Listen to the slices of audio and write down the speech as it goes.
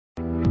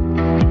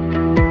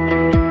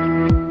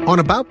On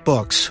About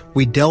Books,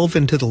 we delve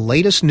into the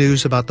latest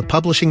news about the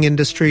publishing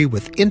industry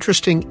with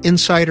interesting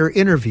insider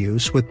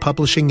interviews with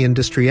publishing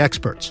industry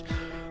experts.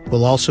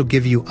 We'll also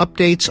give you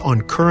updates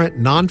on current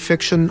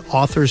nonfiction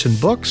authors and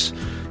books,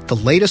 the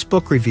latest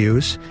book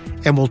reviews,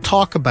 and we'll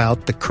talk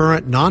about the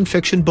current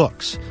nonfiction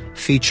books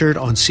featured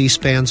on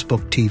C-SPAN's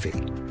Book TV.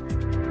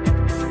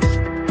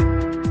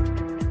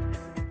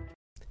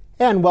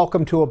 And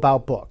welcome to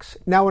About Books.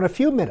 Now, in a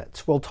few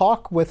minutes, we'll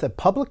talk with a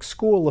public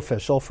school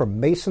official from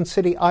Mason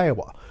City,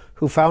 Iowa,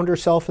 who found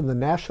herself in the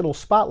national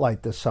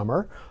spotlight this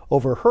summer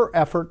over her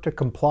effort to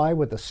comply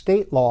with a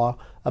state law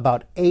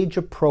about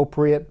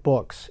age-appropriate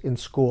books in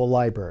school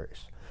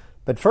libraries.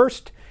 But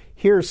first,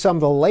 here's some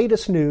of the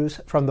latest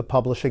news from the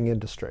publishing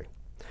industry.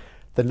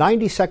 The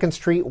 92nd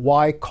Street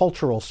Y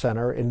Cultural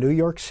Center in New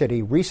York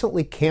City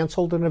recently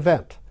canceled an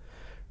event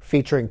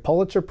featuring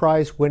Pulitzer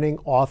Prize-winning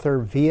author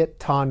Viet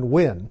Thanh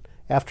Nguyen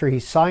after he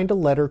signed a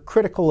letter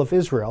critical of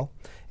Israel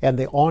and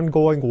the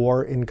ongoing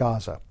war in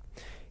Gaza.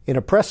 In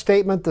a press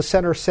statement, the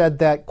center said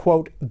that,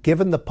 quote,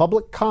 given the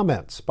public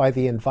comments by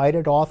the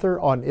invited author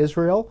on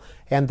Israel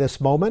and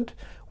this moment,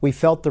 we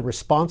felt the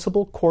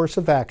responsible course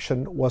of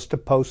action was to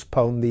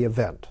postpone the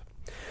event.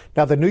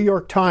 Now, the New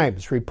York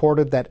Times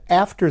reported that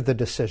after the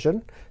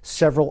decision,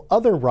 several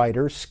other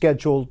writers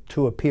scheduled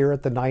to appear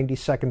at the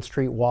 92nd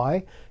Street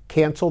Y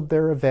canceled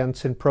their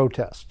events in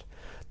protest.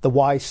 The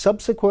Y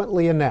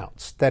subsequently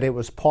announced that it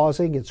was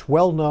pausing its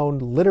well-known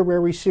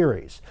literary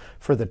series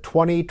for the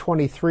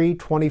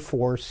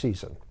 2023-24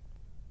 season.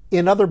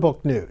 In other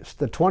book news,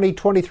 the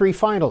 2023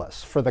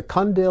 finalists for the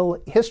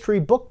Cundill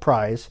History Book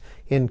Prize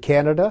in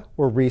Canada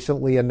were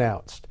recently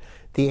announced.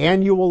 The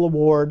annual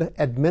award,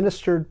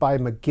 administered by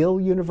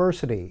McGill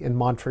University in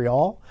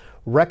Montreal,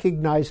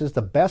 recognizes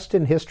the best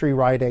in history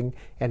writing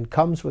and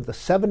comes with a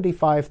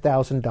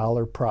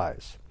 $75,000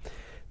 prize.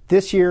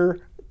 This year,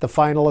 the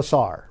finalists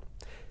are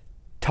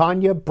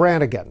Tanya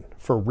Branigan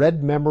for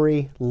Red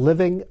Memory,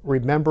 Living,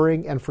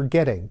 Remembering, and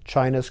Forgetting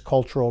China's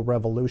Cultural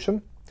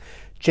Revolution.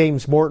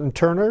 James Morton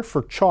Turner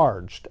for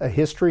Charged, A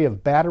History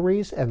of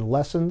Batteries and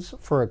Lessons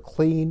for a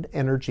Clean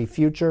Energy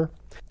Future.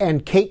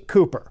 And Kate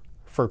Cooper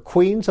for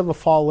Queens of a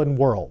Fallen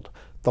World,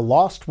 The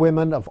Lost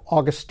Women of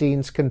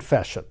Augustine's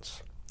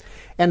Confessions.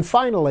 And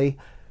finally,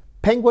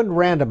 Penguin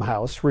Random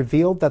House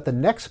revealed that the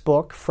next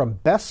book from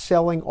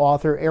best-selling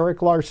author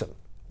Erik Larson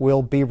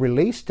will be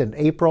released in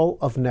April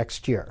of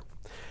next year.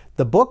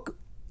 The book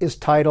is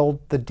titled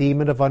The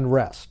Demon of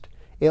Unrest.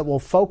 It will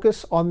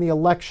focus on the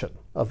election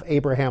of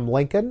Abraham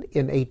Lincoln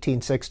in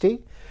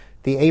 1860,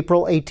 the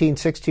April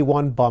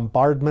 1861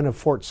 bombardment of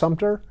Fort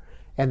Sumter,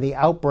 and the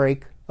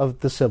outbreak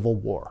of the Civil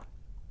War.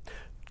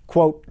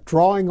 Quote,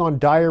 drawing on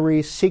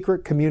diaries,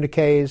 secret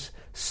communiques,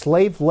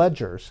 slave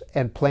ledgers,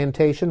 and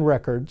plantation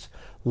records,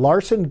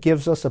 Larson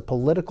gives us a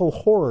political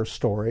horror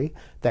story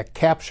that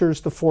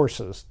captures the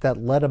forces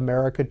that led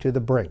America to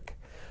the brink.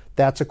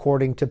 That's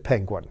according to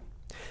Penguin.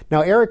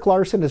 Now, Erik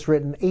Larson has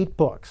written 8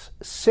 books,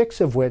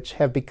 6 of which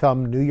have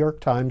become New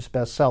York Times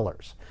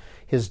bestsellers.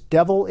 His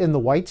Devil in the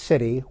White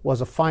City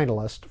was a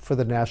finalist for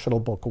the National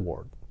Book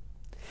Award.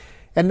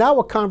 And now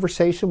a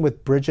conversation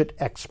with Bridget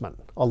Exman,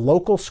 a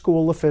local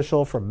school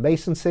official from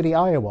Mason City,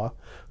 Iowa,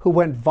 who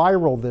went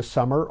viral this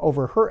summer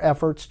over her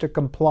efforts to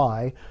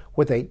comply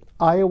with an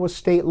Iowa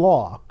state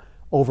law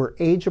over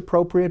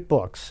age-appropriate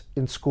books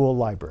in school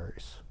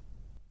libraries.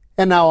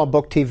 And now on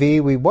Book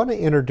TV, we want to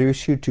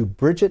introduce you to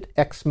Bridget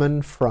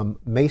Exman from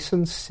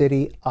Mason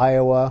City,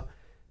 Iowa.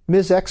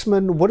 Ms.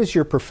 Exman, what is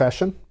your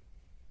profession?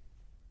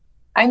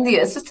 I'm the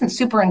Assistant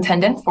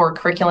Superintendent for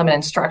Curriculum and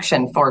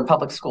Instruction for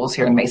public schools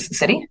here in Mason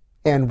City.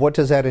 And what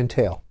does that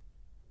entail?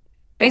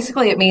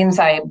 Basically, it means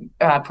I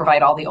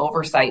provide all the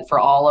oversight for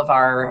all of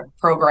our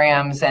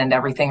programs and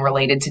everything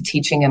related to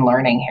teaching and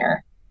learning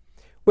here.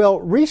 Well,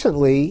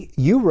 recently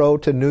you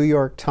wrote a New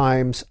York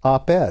Times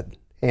op-ed,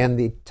 and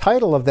the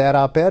title of that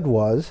op-ed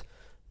was,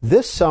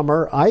 This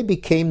Summer I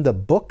Became the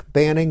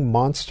Book-Banning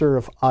Monster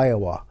of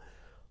Iowa.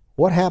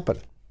 What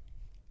happened?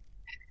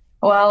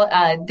 Well,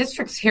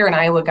 districts here in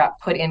Iowa got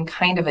put in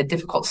kind of a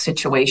difficult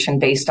situation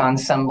based on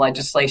some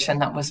legislation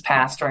that was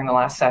passed during the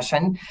last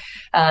session,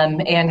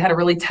 and had a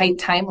really tight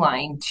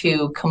timeline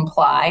to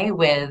comply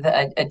with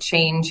a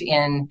change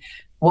in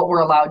what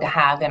we're allowed to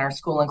have in our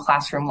school and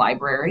classroom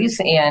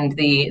libraries. And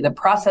the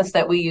process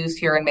that we used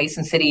here in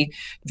Mason City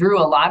drew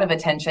a lot of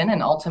attention,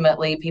 and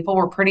ultimately people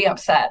were pretty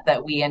upset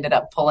that we ended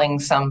up pulling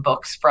some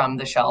books from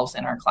the shelves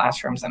in our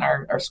classrooms and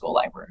our school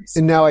libraries.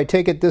 And now I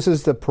take it this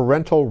is the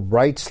parental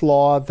rights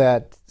law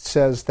that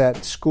says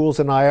that schools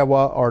in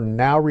Iowa are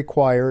now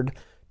required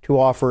to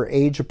offer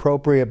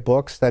age-appropriate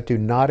books that do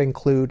not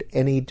include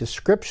any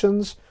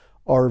descriptions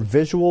or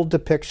visual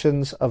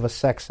depictions of a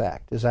sex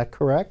act. Is that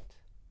correct?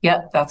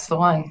 Yep, that's the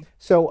one.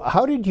 So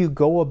how did you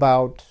go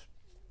about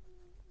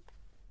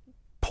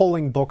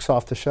pulling books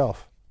off the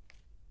shelf?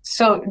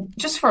 So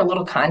just for a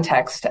little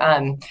context,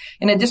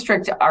 in a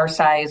district our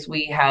size,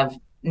 we have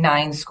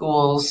 9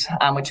 schools,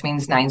 which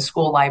means 9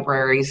 school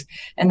libraries,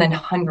 and then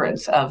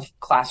hundreds of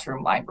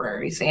classroom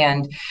libraries.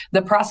 And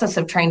the process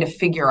of trying to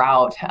figure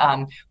out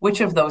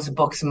which of those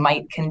books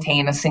might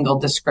contain a single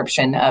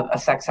description of a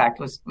sex act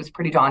was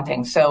pretty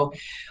daunting. So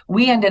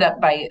we ended up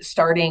by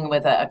starting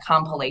with a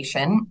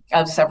compilation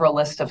of several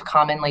lists of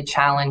commonly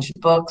challenged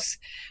books,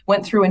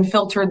 went through and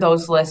filtered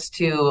those lists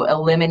to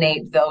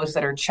eliminate those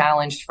that are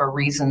challenged for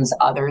reasons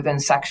other than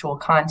sexual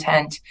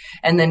content,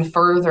 and then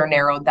further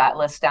narrowed that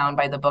list down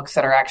by the books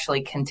that are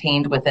actually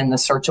contained within the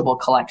searchable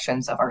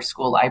collections of our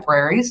school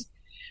libraries.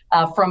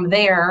 From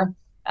there,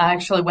 I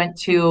actually went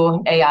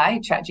to AI,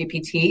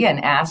 ChatGPT,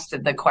 and asked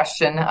the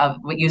question of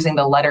using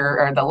the letter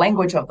or the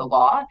language of the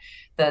law.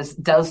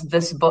 Does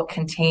this book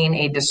contain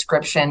a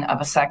description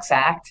of a sex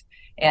act?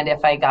 And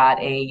if I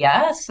got a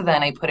yes,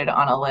 then I put it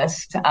on a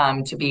list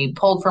to be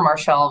pulled from our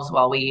shelves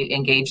while we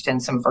engaged in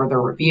some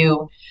further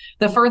review.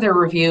 The further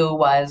review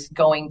was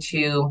going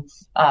to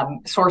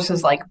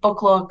sources like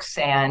Booklooks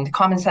and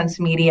Common Sense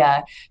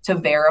Media to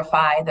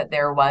verify that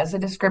there was a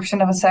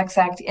description of a sex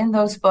act in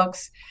those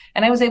books.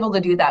 And I was able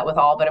to do that with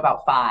all but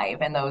about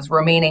 5. And those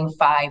remaining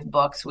 5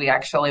 books, we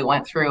actually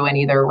went through and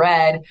either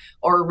read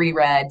or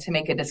reread to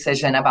make a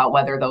decision about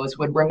whether those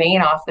would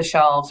remain off the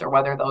shelves or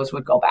whether those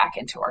would go back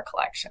into our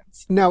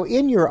collections. Now,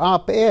 in your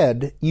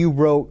op-ed, you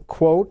wrote,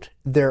 quote,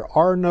 "There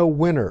are no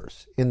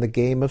winners in the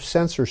game of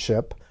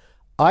censorship.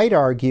 I'd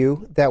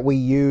argue that we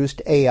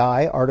used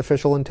AI,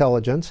 artificial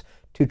intelligence,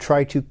 to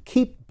try to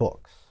keep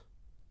books."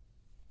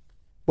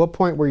 What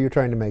point were you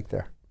trying to make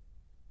there?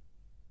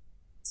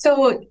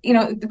 So,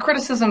 the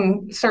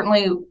criticism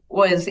certainly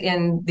was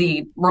in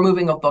the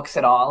removing of books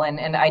at all. And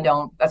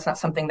that's not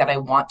something that I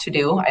want to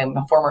do. I'm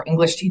a former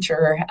English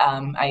teacher.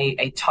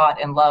 I taught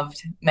and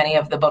loved many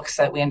of the books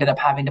that we ended up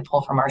having to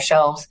pull from our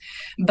shelves.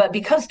 But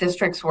because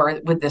districts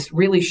were with this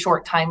really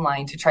short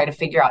timeline to try to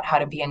figure out how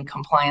to be in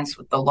compliance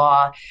with the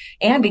law,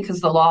 and because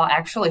the law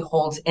actually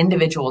holds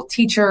individual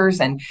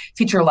teachers and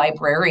teacher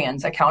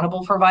librarians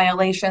accountable for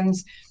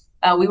violations,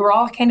 we were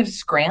all kind of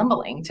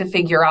scrambling to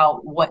figure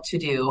out what to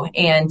do,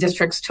 and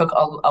districts took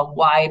a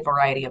wide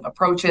variety of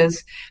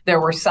approaches. There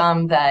were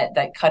some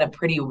that cut a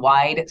pretty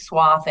wide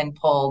swath and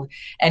pulled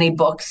any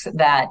books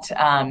that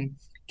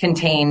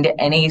contained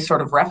any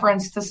sort of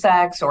reference to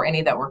sex or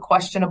any that were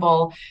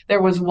questionable. There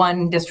was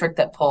one district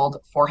that pulled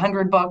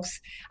 400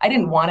 books. I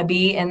didn't want to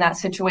be in that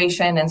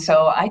situation. And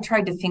so I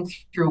tried to think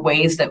through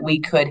ways that we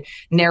could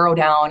narrow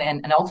down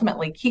and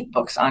ultimately keep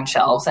books on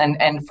shelves.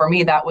 And for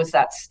me, that was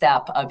that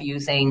step of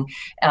using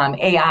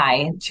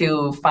AI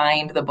to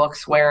find the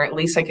books where at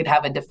least I could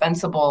have a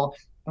defensible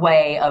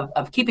way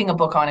of keeping a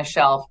book on a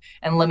shelf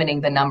and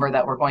limiting the number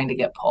that were going to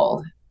get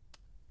pulled.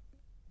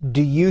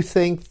 Do you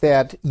think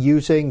that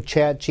using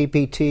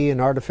ChatGPT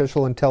and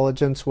artificial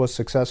intelligence was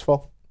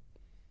successful?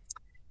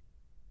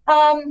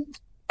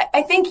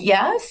 I think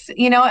yes.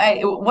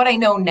 What I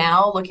know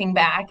now, looking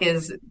back,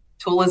 is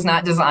tool is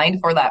not designed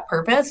for that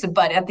purpose.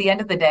 But at the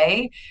end of the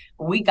day,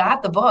 we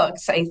got the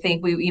books. I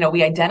think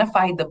we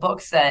identified the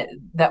books that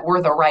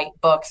were the right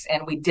books,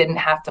 and we didn't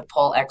have to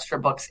pull extra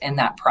books in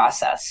that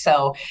process.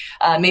 So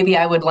maybe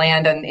I would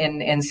land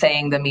in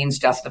saying the means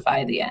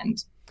justify the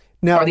end.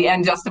 Or the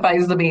end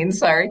justifies the means,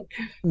 sorry.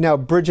 Now,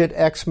 Bridget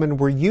Exman,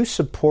 were you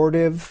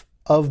supportive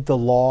of the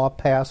law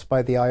passed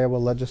by the Iowa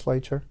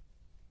legislature?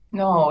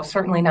 No,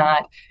 certainly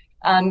not.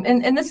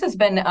 And this has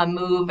been a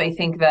move, I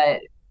think, that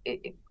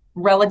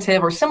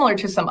relative or similar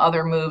to some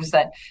other moves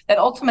that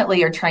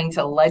ultimately are trying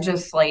to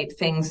legislate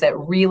things that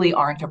really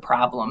aren't a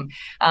problem.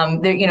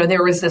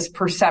 There was this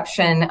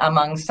perception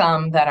among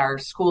some that our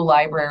school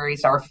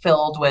libraries are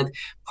filled with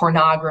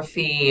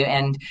pornography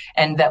and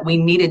that we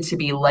needed to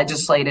be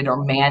legislated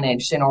or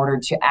managed in order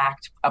to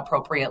act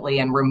appropriately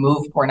and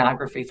remove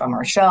pornography from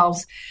our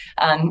shelves.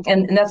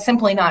 And that's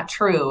simply not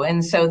true.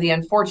 And so the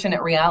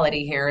unfortunate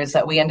reality here is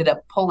that we ended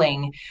up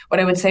pulling what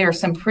I would say are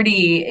some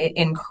pretty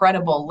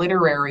incredible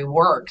literary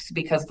works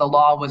because the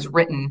law was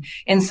written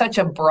in such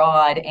a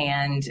broad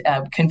and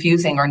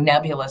confusing or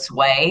nebulous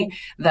way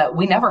that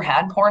we never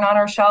had porn on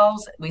our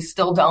shelves. We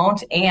still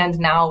don't. And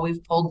now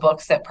we've pulled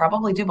books that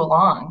probably do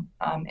belong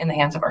in the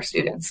hands of our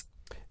students.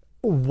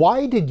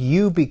 Why did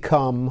you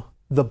become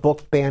the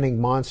book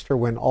banning monster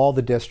when all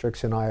the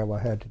districts in Iowa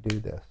had to do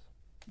this?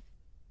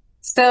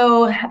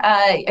 So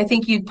I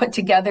think you put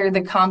together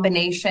the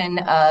combination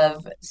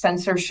of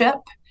censorship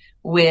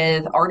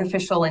with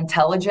artificial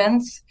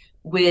intelligence,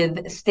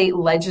 with state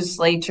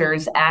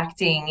legislatures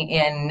acting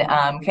in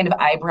kind of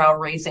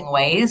eyebrow-raising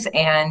ways,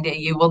 and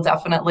you will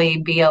definitely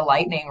be a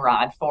lightning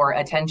rod for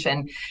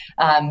attention.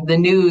 The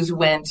news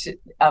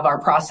of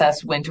our process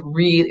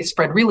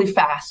spread really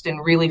fast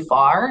and really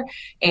far,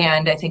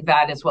 and I think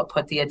that is what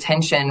put the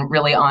attention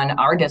really on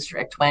our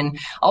district, when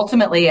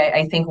ultimately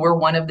I think we're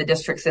one of the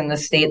districts in the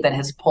state that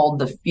has pulled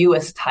the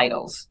fewest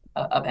titles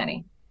of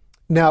any.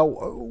 Now,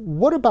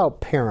 what about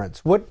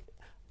parents? What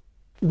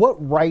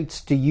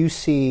rights do you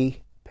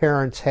see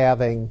parents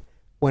having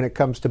when it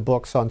comes to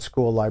books on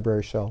school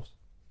library shelves?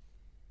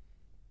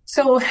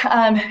 So,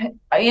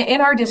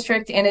 in our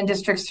district and in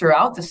districts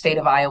throughout the state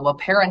of Iowa,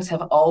 parents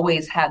have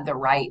always had the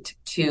right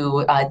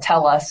to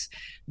tell us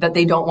that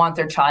they don't want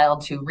their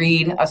child to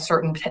read a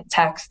certain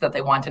text, that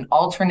they want an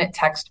alternate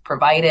text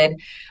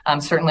provided.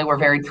 Certainly, we're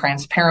very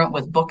transparent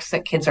with books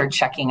that kids are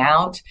checking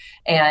out.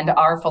 And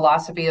our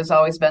philosophy has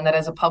always been that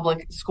as a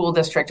public school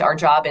district, our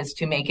job is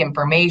to make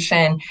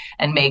information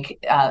and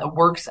make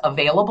works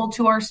available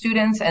to our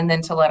students, and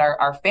then to let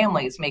our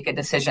families make a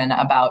decision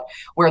about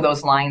where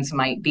those lines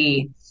might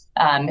be.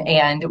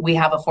 And we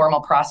have a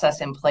formal process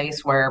in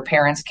place where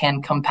parents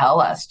can compel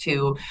us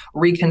to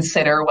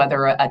reconsider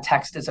whether a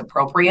text is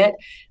appropriate.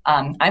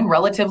 I'm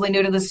relatively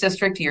new to this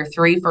district, year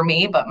 3 for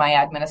me, but my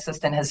admin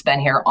assistant has been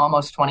here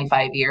almost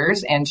 25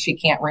 years, and she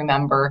can't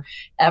remember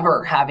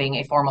ever having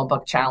a formal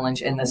book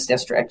challenge in this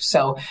district.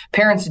 So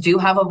parents do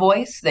have a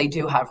voice. They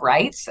do have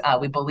rights.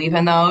 We believe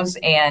in those.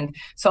 And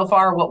so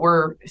far, what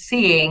we're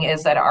seeing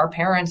is that our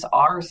parents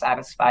are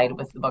satisfied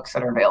with the books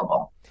that are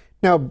available.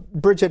 Now,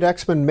 Bridget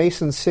Exman,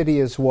 Mason City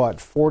is what,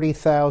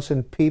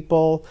 40,000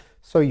 people?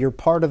 So you're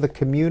part of the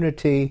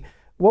community.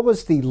 What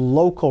was the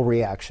local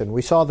reaction?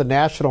 We saw the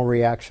national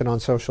reaction on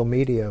social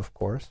media, of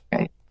course.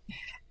 Right.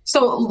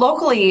 So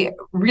locally,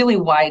 really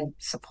wide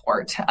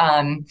support.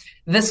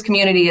 This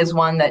community is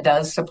one that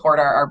does support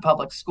our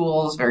public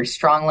schools very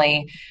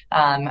strongly.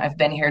 I've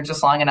been here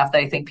just long enough that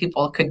I think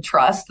people could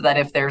trust that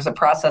if there's a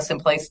process in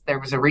place, there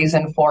was a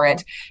reason for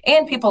it.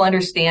 And people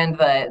understand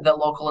the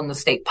local and the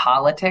state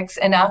politics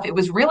enough. It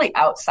was really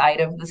outside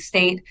of the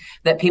state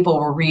that people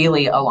were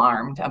really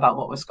alarmed about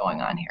what was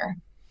going on here.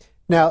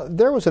 Now,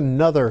 there was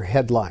another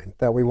headline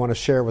that we want to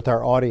share with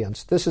our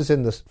audience. This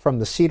is from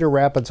the Cedar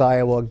Rapids,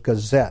 Iowa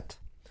Gazette.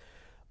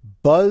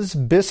 Buzz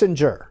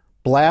Bissinger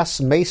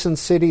blasts Mason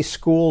City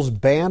Schools'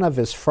 ban of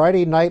his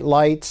Friday Night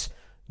Lights.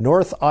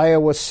 North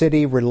Iowa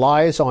City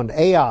relies on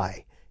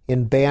AI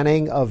in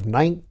banning of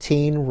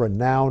 19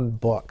 renowned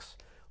books.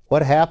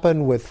 What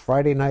happened with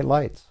Friday Night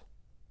Lights?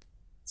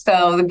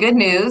 So the good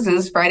news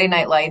is Friday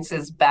Night Lights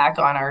is back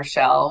on our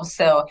shelves.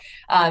 So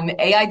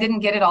AI didn't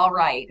get it all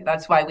right.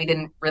 That's why we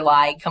didn't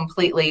rely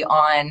completely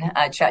on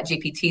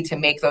ChatGPT to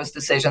make those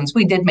decisions.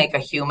 We did make a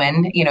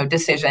human,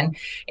 decision.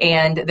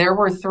 And there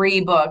were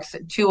 3 books,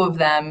 2 of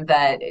them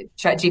that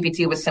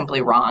ChatGPT was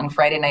simply wrong.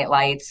 Friday Night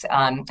Lights,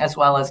 as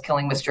well as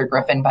Killing Mr.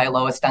 Griffin by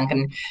Lois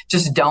Duncan,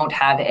 just don't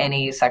have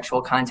any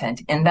sexual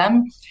content in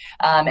them.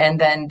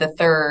 And then the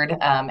third,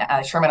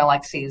 Sherman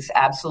Alexie's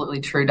Absolutely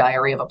True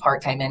Diary of a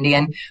Part-Time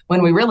Indian.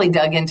 When we really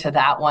dug into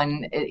that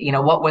one,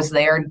 what was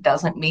there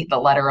doesn't meet the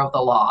letter of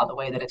the law, the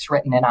way that it's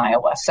written in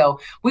Iowa.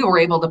 So we were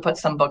able to put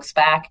some books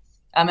back.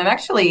 I've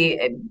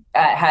actually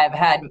have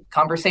had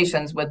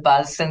conversations with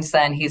Buzz since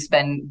then. He's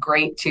been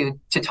great to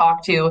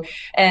talk to.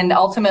 And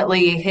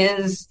ultimately,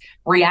 his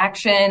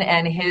reaction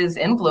and his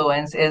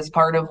influence is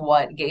part of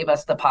what gave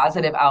us the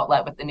positive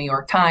outlet with the New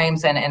York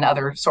Times and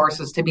other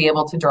sources to be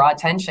able to draw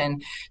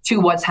attention to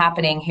what's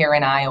happening here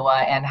in Iowa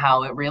and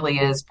how it really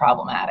is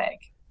problematic.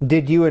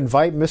 Did you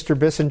invite Mr.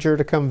 Bissinger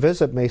to come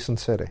visit Mason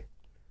City?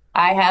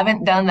 I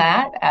haven't done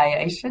that.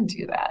 I should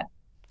do that.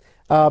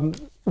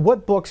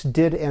 What books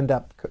did end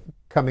up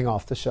coming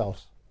off the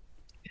shelves?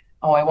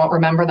 Oh, I won't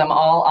remember them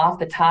all off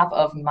the top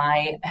of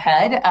my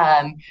head.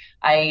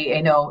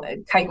 I know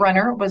Kite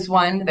Runner was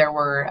one. There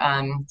were,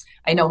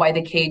 I Know Why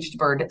the Caged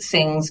Bird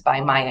Sings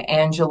by Maya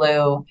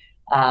Angelou,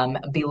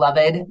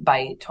 Beloved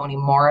by Toni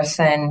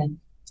Morrison,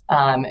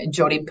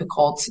 Jodi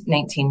Picoult's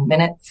 19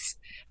 Minutes,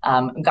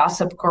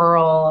 Gossip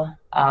Girl.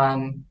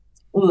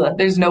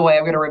 There's no way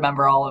I'm going to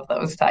remember all of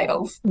those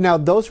titles. Now,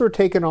 those were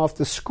taken off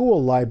the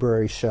school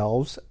library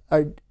shelves.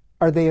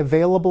 Are they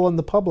available in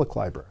the public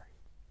library?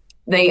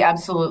 They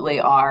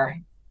absolutely are.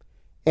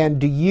 And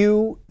do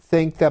you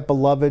think that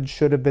Beloved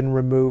should have been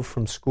removed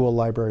from school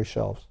library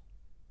shelves?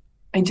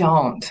 I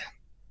don't.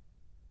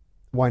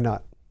 Why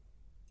not?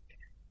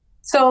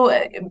 So,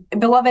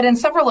 Beloved, and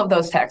several of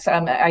those texts,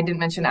 I didn't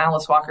mention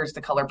Alice Walker's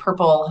The Color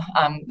Purple.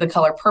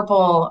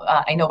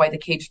 I Know Why the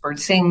Caged Bird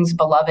Sings,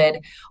 Beloved.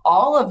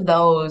 All of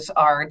those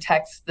are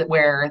texts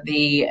where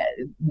the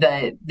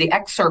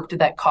excerpt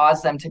that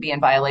caused them to be in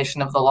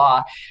violation of the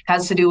law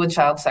has to do with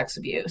child sex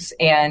abuse.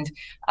 And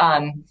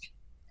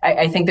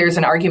I think there's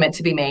an argument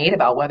to be made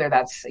about whether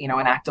that's, an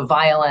act of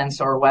violence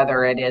or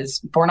whether it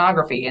is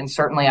pornography. And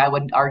certainly I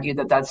would argue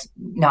that that's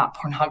not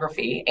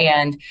pornography.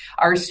 And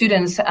our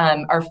students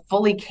are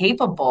fully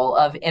capable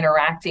of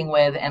interacting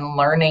with and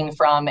learning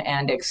from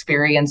and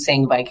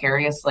experiencing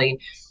vicariously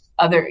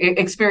other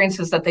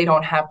experiences that they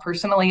don't have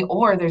personally,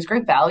 or there's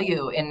great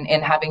value in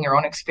having your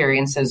own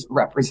experiences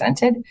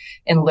represented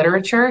in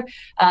literature.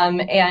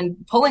 And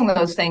pulling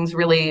those things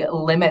really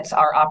limits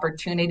our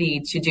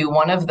opportunity to do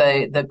one of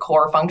the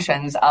core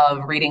functions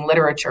of reading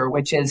literature,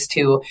 which is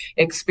to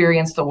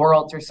experience the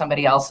world through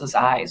somebody else's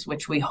eyes,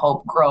 which we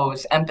hope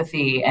grows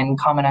empathy and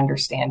common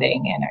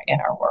understanding in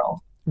our world.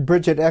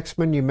 Bridget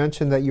Exman, you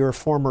mentioned that you're a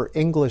former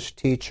English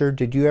teacher.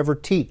 Did you ever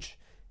teach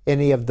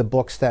any of the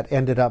books that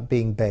ended up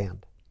being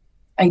banned?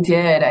 I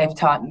did. I've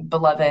taught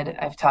Beloved.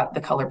 I've taught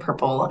The Color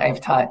Purple. I've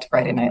taught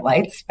Friday Night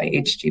Lights by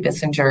H.G.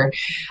 Bissinger.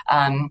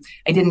 I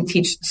didn't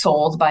teach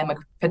Sold by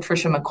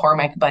Patricia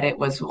McCormick, but it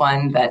was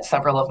one that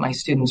several of my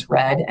students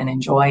read and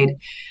enjoyed.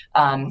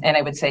 And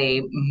I would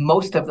say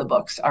most of the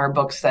books are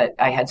books that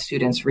I had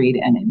students read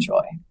and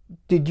enjoy.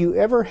 Did you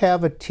ever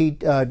have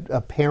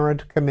a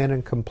parent come in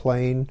and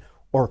complain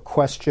or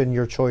question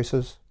your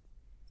choices?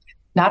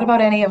 Not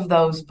about any of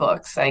those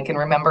books. I can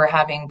remember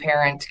having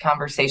parent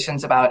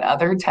conversations about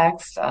other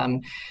texts.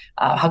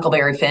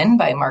 Huckleberry Finn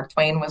by Mark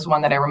Twain was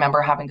one that I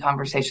remember having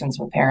conversations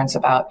with parents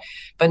about,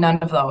 but none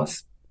of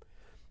those.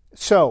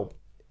 So,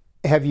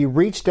 have you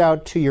reached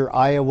out to your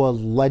Iowa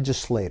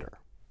legislator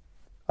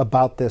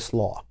about this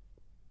law?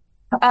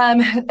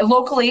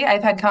 Locally,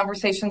 I've had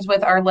conversations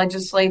with our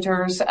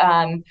legislators.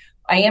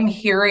 I am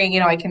hearing,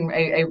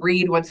 I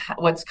read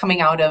what's coming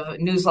out of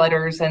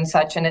newsletters and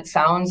such, and it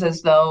sounds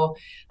as though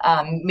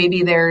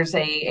maybe there's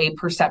a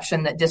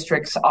perception that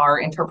districts are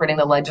interpreting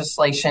the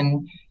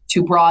legislation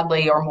too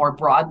broadly or more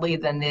broadly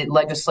than the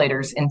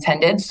legislators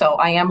intended. So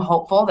I am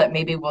hopeful that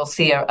maybe we'll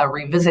see a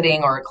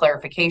revisiting or a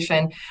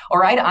clarification,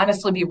 or I'd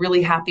honestly be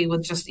really happy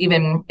with just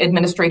even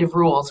administrative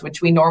rules,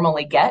 which we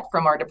normally get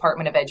from our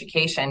Department of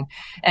Education.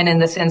 And in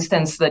this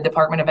instance, the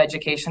Department of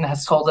Education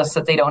has told us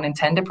that they don't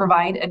intend to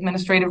provide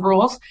administrative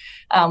rules,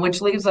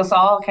 which leaves us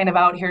all kind of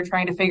out here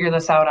trying to figure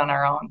this out on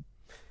our own.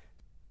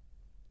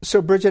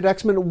 So Bridget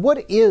Exman,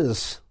 what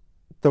is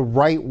the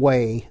right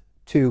way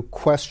to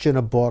question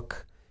a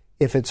book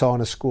if it's on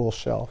a school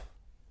shelf?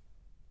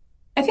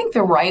 I think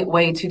the right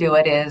way to do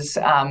it is,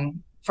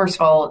 first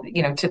of all,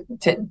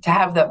 to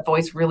have that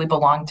voice really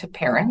belong to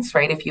parents,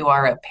 right? If you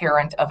are a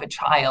parent of a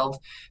child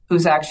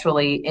who's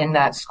actually in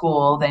that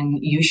school, then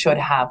you should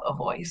have a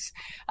voice.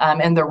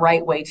 And the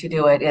right way to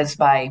do it is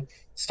by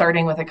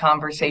starting with a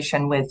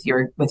conversation with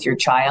your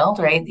child,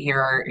 right?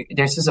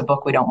 This is a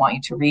book we don't want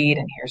you to read,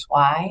 and here's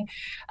why.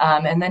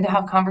 And then to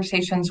have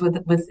conversations with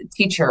a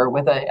teacher,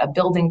 with a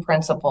building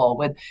principal,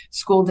 with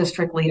school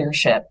district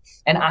leadership.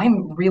 And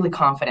I'm really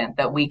confident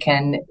that we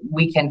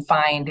can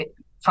find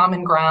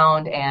common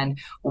ground and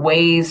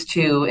ways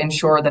to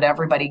ensure that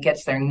everybody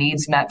gets their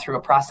needs met through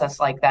a process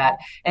like that.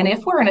 And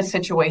if we're in a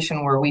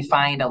situation where we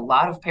find a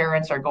lot of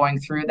parents are going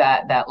through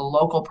that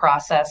local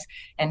process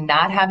and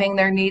not having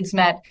their needs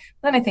met,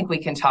 then I think we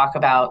can talk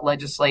about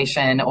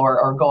legislation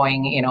or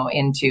going,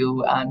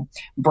 into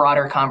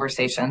broader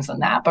conversations than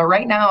that. But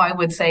right now, I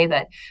would say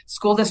that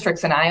school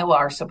districts in Iowa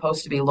are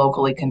supposed to be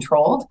locally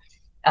controlled.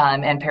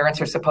 And parents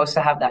are supposed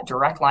to have that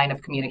direct line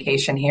of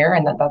communication here,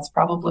 and that's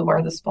probably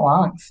where this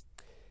belongs.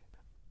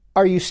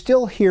 Are you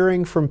still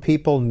hearing from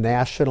people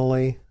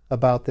nationally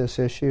about this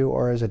issue,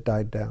 or has it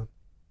died down?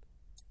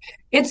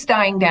 It's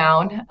dying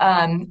down.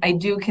 I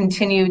do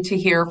continue to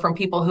hear from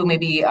people who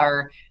maybe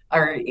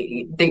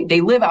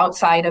they live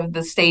outside of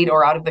the state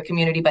or out of the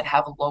community, but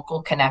have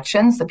local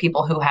connections. The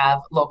people who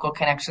have local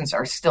connections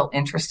are still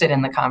interested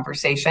in the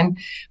conversation.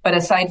 But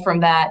aside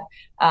from that,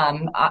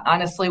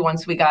 honestly,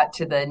 once we got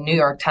to the New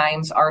York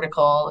Times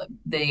article,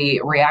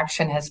 the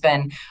reaction has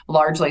been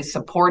largely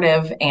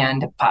supportive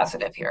and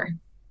positive here.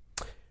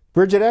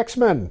 Bridget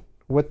Exman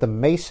with the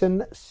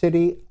Mason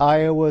City,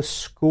 Iowa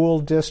School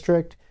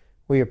District.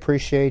 We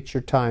appreciate your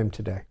time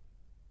today.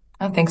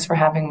 Oh, thanks for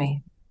having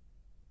me.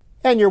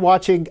 And you're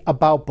watching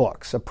About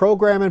Books, a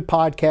program and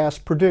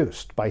podcast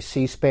produced by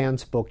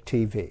C-SPAN's Book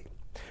TV.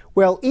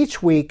 Well,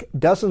 each week,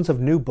 dozens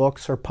of new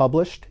books are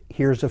published.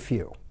 Here's a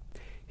few.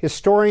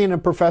 Historian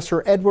and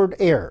Professor Edward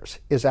Ayers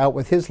is out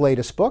with his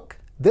latest book,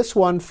 this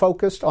one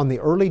focused on the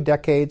early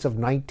decades of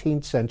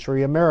 19th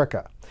century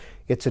America.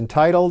 It's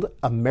entitled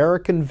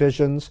American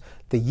Visions,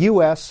 the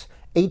U.S.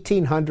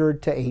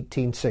 1800 to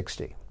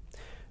 1860.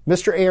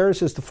 Mr.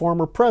 Ayers is the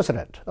former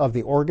president of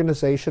the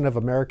Organization of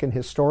American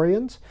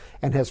Historians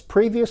and has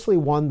previously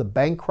won the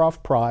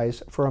Bancroft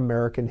Prize for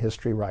American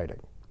History Writing.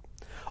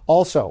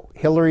 Also,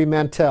 Hilary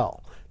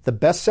Mantel, the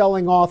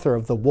best-selling author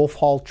of the Wolf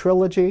Hall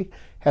trilogy,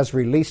 has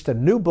released a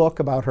new book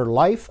about her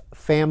life,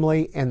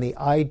 family, and the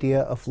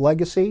idea of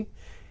legacy.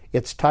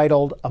 It's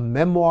titled A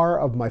Memoir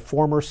of My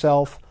Former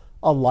Self,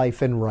 A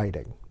Life in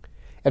Writing.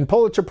 And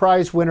Pulitzer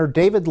Prize winner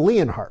David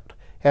Leonhardt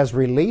has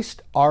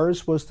released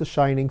Ours Was the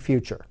Shining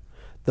Future.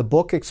 The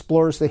book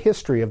explores the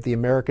history of the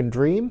American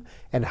dream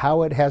and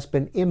how it has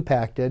been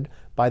impacted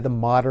by the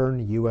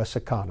modern U.S.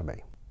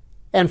 economy.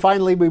 And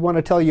finally, we want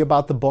to tell you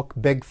about the book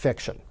Big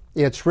Fiction.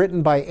 It's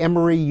written by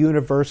Emory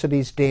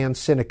University's Dan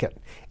Sinekin,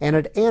 and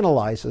it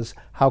analyzes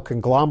how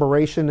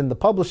conglomeration in the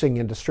publishing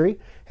industry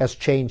has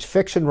changed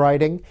fiction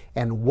writing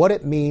and what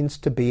it means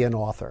to be an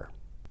author.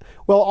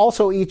 Well,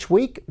 also each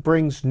week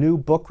brings new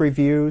book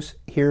reviews.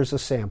 Here's a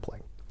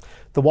sampling.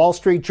 The Wall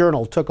Street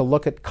Journal took a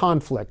look at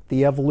Conflict,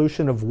 the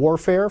Evolution of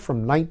Warfare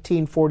from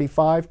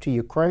 1945 to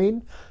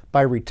Ukraine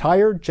by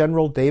retired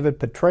General David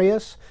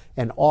Petraeus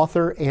and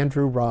author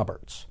Andrew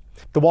Roberts.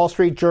 The Wall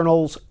Street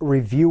Journal's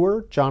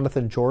reviewer,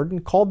 Jonathan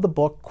Jordan, called the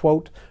book,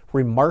 quote,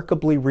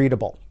 remarkably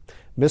readable.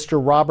 Mr.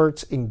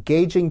 Roberts'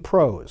 engaging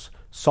prose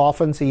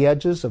softens the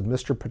edges of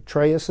Mr.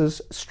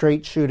 Petraeus'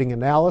 straight-shooting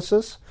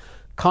analysis.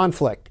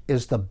 Conflict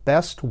is the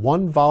best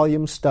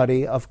one-volume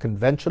study of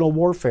conventional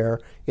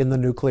warfare in the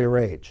nuclear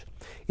age.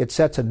 It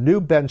sets a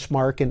new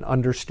benchmark in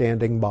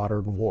understanding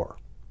modern war.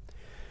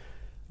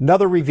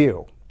 Another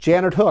review.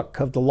 Janet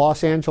Hook of the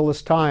Los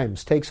Angeles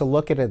Times takes a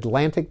look at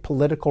Atlantic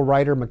political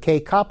writer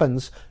McKay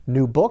Coppins'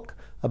 new book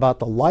about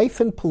the life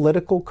and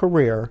political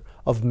career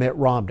of Mitt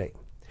Romney.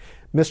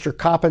 Mr.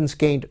 Coppins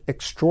gained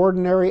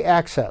extraordinary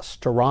access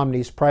to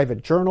Romney's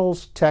private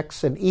journals,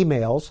 texts, and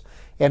emails,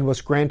 and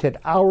was granted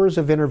hours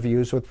of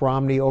interviews with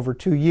Romney over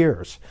 2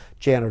 years,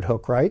 Janet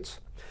Hook writes.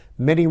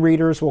 Many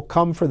readers will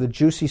come for the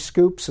juicy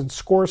scoops and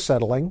score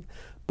settling,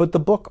 but the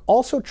book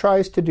also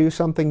tries to do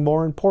something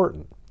more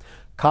important.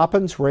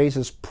 Coppins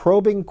raises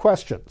probing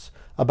questions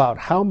about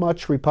how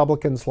much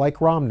Republicans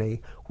like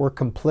Romney were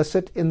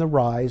complicit in the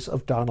rise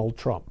of Donald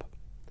Trump.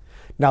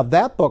 Now,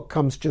 that book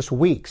comes just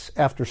weeks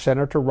after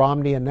Senator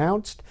Romney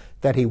announced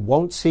that he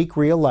won't seek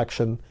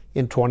re-election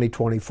in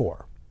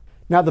 2024.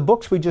 Now, the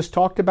books we just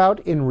talked about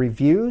in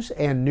reviews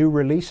and new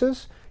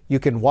releases, you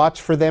can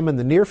watch for them in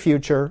the near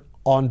future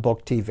on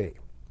Book TV.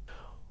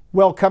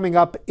 Well, coming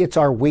up, it's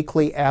our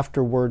weekly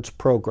Afterwards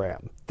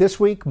program. This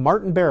week,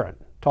 Martin Barron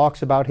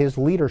talks about his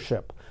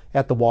leadership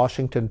at the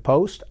Washington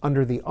Post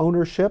under the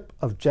ownership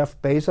of Jeff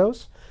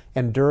Bezos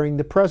and during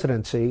the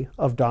presidency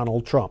of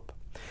Donald Trump.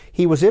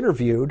 He was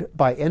interviewed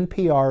by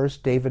NPR's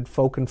David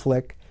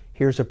Folkenflik.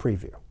 Here's a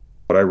preview.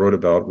 What I wrote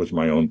about was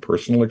my own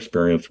personal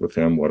experience with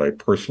him, what I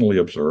personally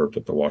observed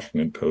at the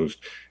Washington Post,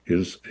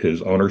 his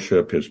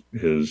ownership,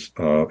 his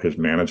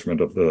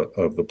management of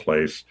the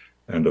place,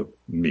 and of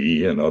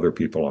me and other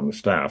people on the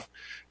staff.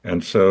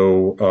 And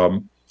so,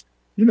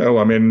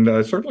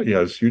 certainly he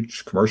has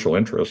huge commercial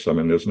interests. I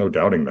mean, there's no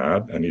doubting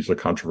that. And he's a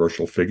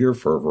controversial figure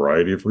for a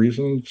variety of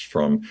reasons,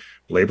 from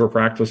labor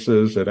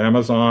practices at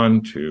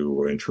Amazon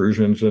to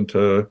intrusions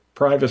into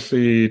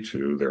privacy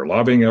to their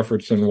lobbying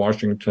efforts in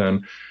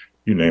Washington.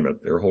 You name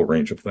it, there are a whole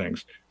range of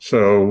things.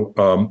 So,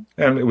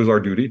 and it was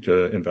our duty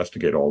to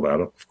investigate all that,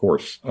 of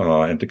course,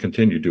 and to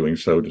continue doing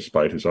so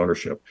despite his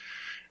ownership.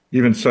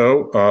 Even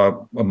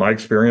so, my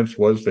experience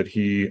was that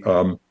he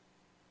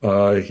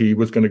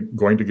was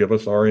going to give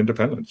us our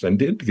independence, and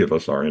did give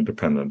us our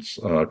independence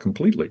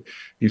completely.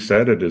 He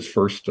said at his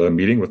first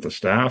meeting with the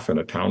staff in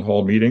a town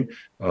hall meeting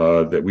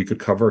that we could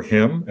cover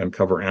him and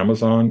cover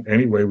Amazon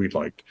any way we'd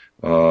liked,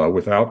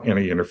 without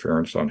any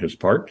interference on his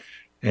part.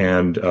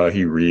 And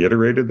he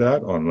reiterated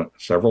that on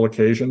several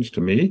occasions to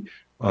me,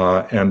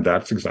 and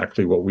that's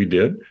exactly what we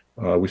did.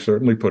 We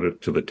certainly put it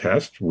to the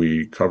test.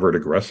 We covered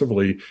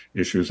aggressively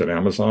issues at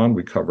Amazon.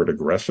 We covered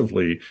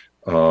aggressively,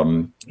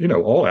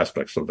 all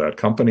aspects of that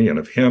company and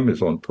of him,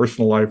 his own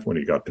personal life when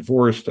he got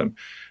divorced and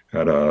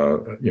had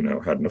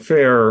an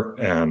affair,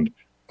 and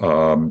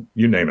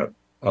you name it.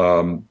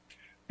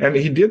 And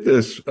he did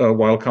this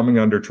while coming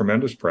under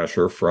tremendous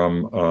pressure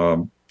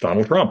from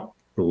Donald Trump,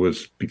 who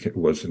was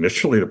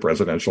initially the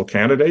presidential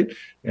candidate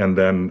and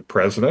then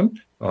president,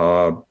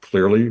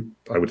 clearly,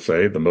 I would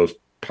say, the most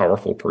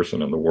powerful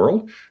person in the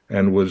world,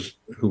 and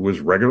who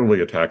was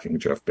regularly attacking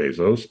Jeff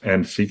Bezos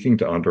and seeking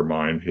to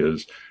undermine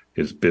his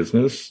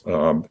business,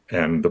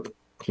 and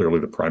clearly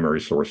the primary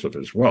source of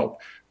his wealth.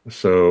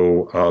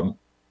 So,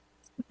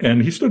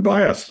 and he stood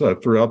by us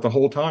throughout the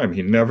whole time.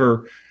 He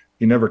never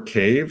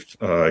caved.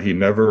 He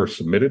never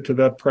submitted to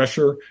that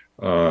pressure.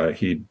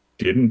 He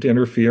didn't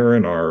interfere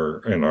in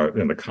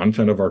the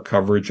content of our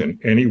coverage in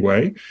any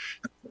way,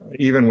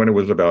 even when it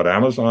was about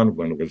Amazon,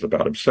 when it was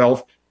about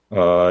himself.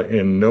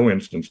 In no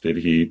instance did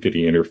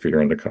he interfere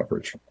in the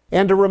coverage.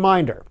 And a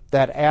reminder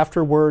that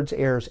Afterwards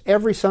airs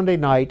every Sunday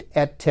night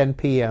at 10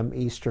 p.m.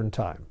 Eastern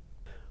Time.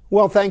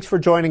 Well, thanks for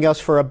joining us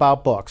for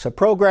About Books, a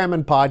program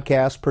and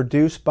podcast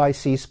produced by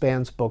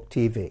C-SPAN's Book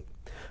TV.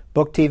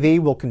 Book TV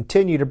will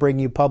continue to bring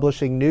you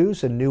publishing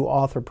news and new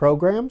author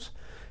programs.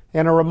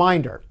 And a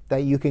reminder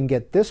that you can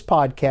get this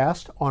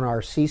podcast on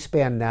our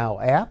C-SPAN Now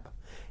app,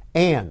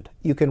 and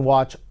you can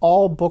watch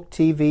all Book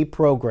TV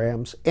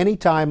programs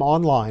anytime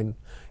online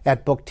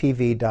at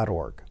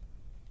booktv.org.